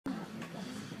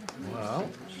Oh.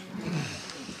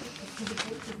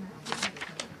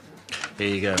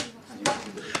 Here you go.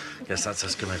 Guess that's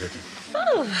us committed.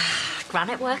 Oh,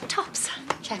 granite worktops.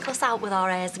 Check us out with our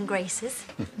airs and graces.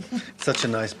 Such a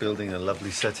nice building and a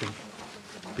lovely setting.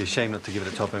 Be a shame not to give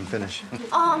it a top-end finish.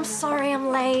 Oh, I'm sorry I'm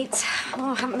late.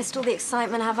 Oh, I haven't missed all the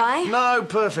excitement, have I? No,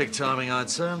 perfect timing, I'd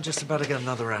say. I'm just about to get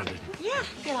another round in. Yeah,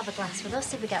 you'll have a glass with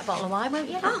us if we get a bottle of wine, won't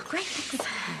you? Oh, great.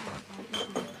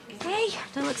 Hey,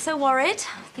 don't look so worried.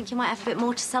 I think you might have a bit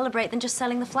more to celebrate than just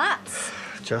selling the flats.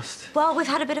 Just? Well, we've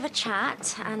had a bit of a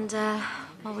chat and,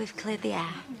 well, we've cleared the air.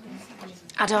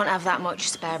 I don't have that much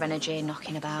spare energy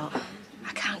knocking about.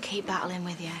 I can't keep battling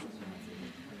with you.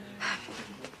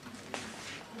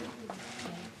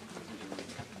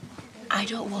 I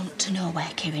don't want to know where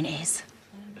Kieran is.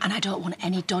 And I don't want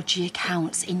any dodgy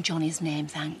accounts in Johnny's name,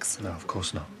 thanks. No, of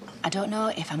course not. I don't know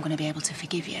if I'm going to be able to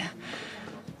forgive you.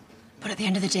 But at the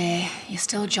end of the day, you're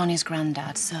still Johnny's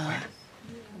granddad, so...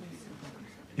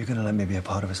 You're gonna let me be a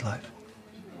part of his life?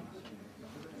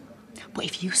 But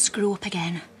if you screw up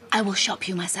again, I will shop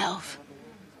you myself.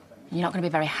 You're not going to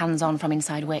be very hands-on from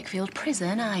inside Wakefield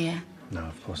Prison, are you? No,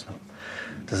 of course not.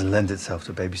 Doesn't lend itself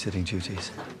to babysitting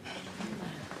duties.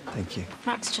 Thank you.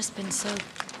 Mac's just been so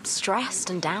stressed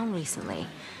and down recently.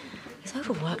 He's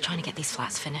overworked trying to get these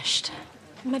flats finished.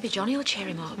 Maybe Johnny will cheer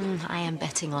him up. I am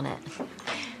betting on it.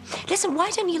 Listen, why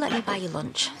don't you let me buy you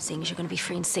lunch, seeing as you're going to be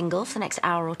free and single for the next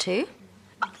hour or two?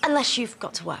 Unless you've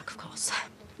got to work, of course.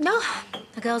 No,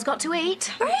 the girl's got to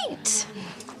eat. Great.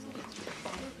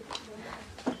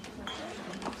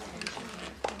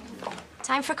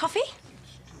 Time for a coffee?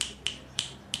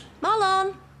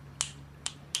 Marlon!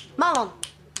 Marlon!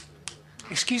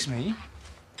 Excuse me?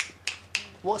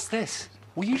 What's this?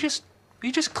 Were you just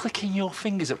clicking your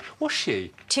fingers up? Was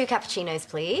she? 2 cappuccinos,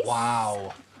 please.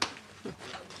 Wow.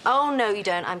 Oh, no, you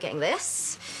don't. I'm getting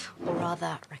this. Or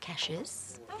rather,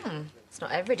 Rakesh's. It's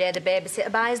not every day the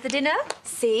babysitter buys the dinner.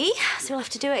 See? So we'll have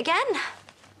to do it again.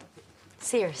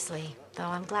 Seriously, though,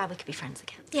 I'm glad we could be friends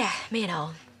again. Yeah, me and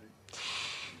all.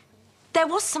 There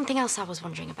was something else I was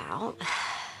wondering about.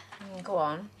 Go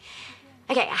on.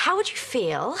 Okay, how would you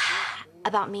feel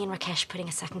about me and Rakesh putting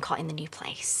a second cot in the new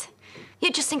place? Yeah,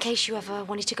 just in case you ever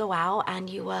wanted to go out and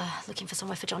you were looking for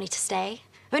somewhere for Johnny to stay.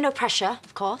 I mean, no pressure,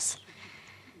 of course.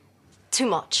 Too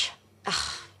much.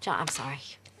 Ugh, John, I'm sorry.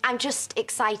 I'm just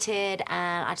excited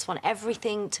and I just want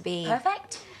everything to be...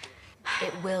 Perfect.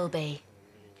 It will be.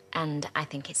 And I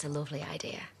think it's a lovely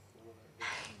idea.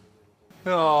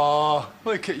 Oh,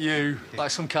 look at you. Like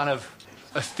some kind of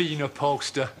Athena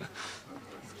poster.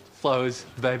 Flowers,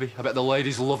 baby. I bet the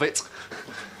ladies love it.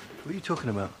 What are you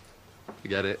talking about?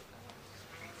 Forget it.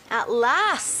 At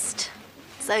last.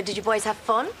 So, did you boys have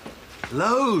fun?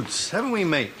 Loads, haven't we,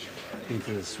 mate? Been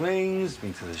to the swings,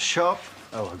 been to the shop.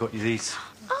 Oh, I got you these.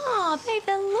 Oh, babe,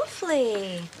 they're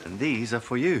lovely. And these are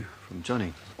for you, from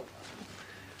Johnny.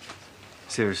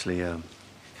 Seriously,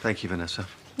 thank you, Vanessa.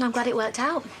 I'm glad it worked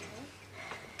out.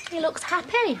 He looks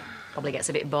happy. Probably gets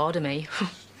a bit bored of me.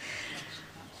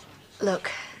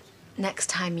 Look, next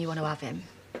time you want to have him,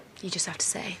 you just have to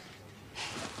say.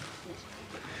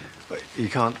 Wait, you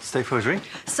can't stay for his drink?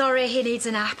 Sorry, he needs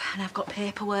a nap and I've got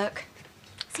paperwork.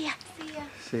 See ya.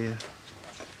 See ya.